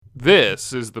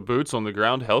This is the Boots on the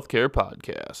Ground Healthcare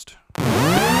Podcast.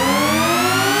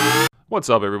 What's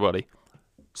up, everybody?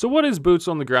 So what is Boots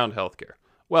on the Ground Healthcare?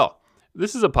 Well,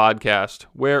 this is a podcast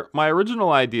where my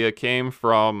original idea came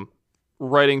from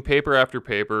writing paper after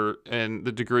paper and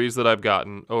the degrees that I've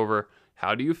gotten over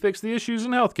how do you fix the issues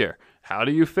in healthcare? How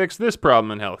do you fix this problem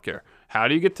in healthcare? How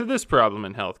do you get to this problem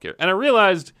in healthcare? And I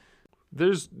realized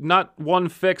there's not one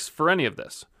fix for any of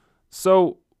this.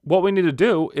 So what we need to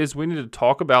do is we need to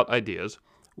talk about ideas,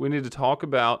 we need to talk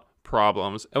about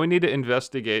problems, and we need to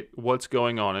investigate what's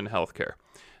going on in healthcare.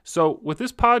 So with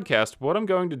this podcast, what I'm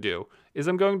going to do is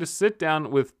I'm going to sit down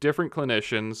with different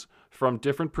clinicians from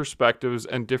different perspectives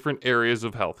and different areas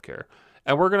of healthcare.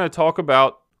 And we're going to talk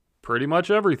about pretty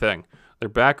much everything. Their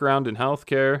background in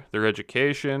healthcare, their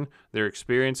education, their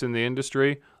experience in the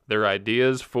industry, their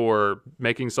ideas for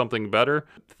making something better,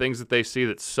 things that they see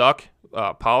that suck,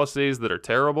 policies that are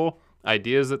terrible,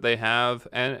 ideas that they have,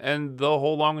 and the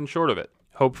whole long and short of it.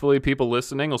 Hopefully people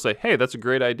listening will say, hey, that's a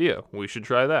great idea. We should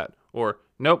try that. Or,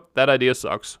 nope, that idea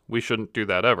sucks. We shouldn't do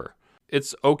that ever.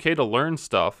 It's okay to learn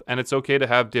stuff, and it's okay to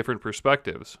have different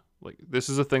perspectives. Like, this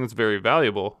is a thing that's very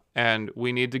valuable, and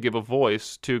we need to give a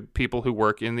voice to people who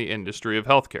work in the industry of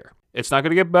healthcare. It's not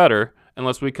going to get better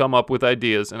unless we come up with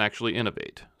ideas and actually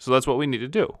innovate. So that's what we need to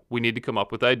do. We need to come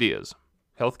up with ideas.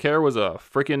 Healthcare was a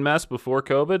freaking mess before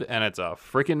COVID, and it's a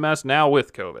freaking mess now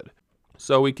with COVID.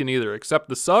 So we can either accept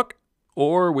the suck,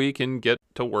 or we can get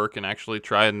to work and actually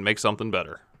try and make something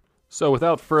better. So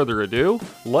without further ado,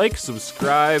 like,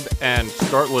 subscribe, and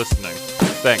start listening.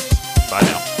 Thanks. Bye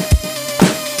now.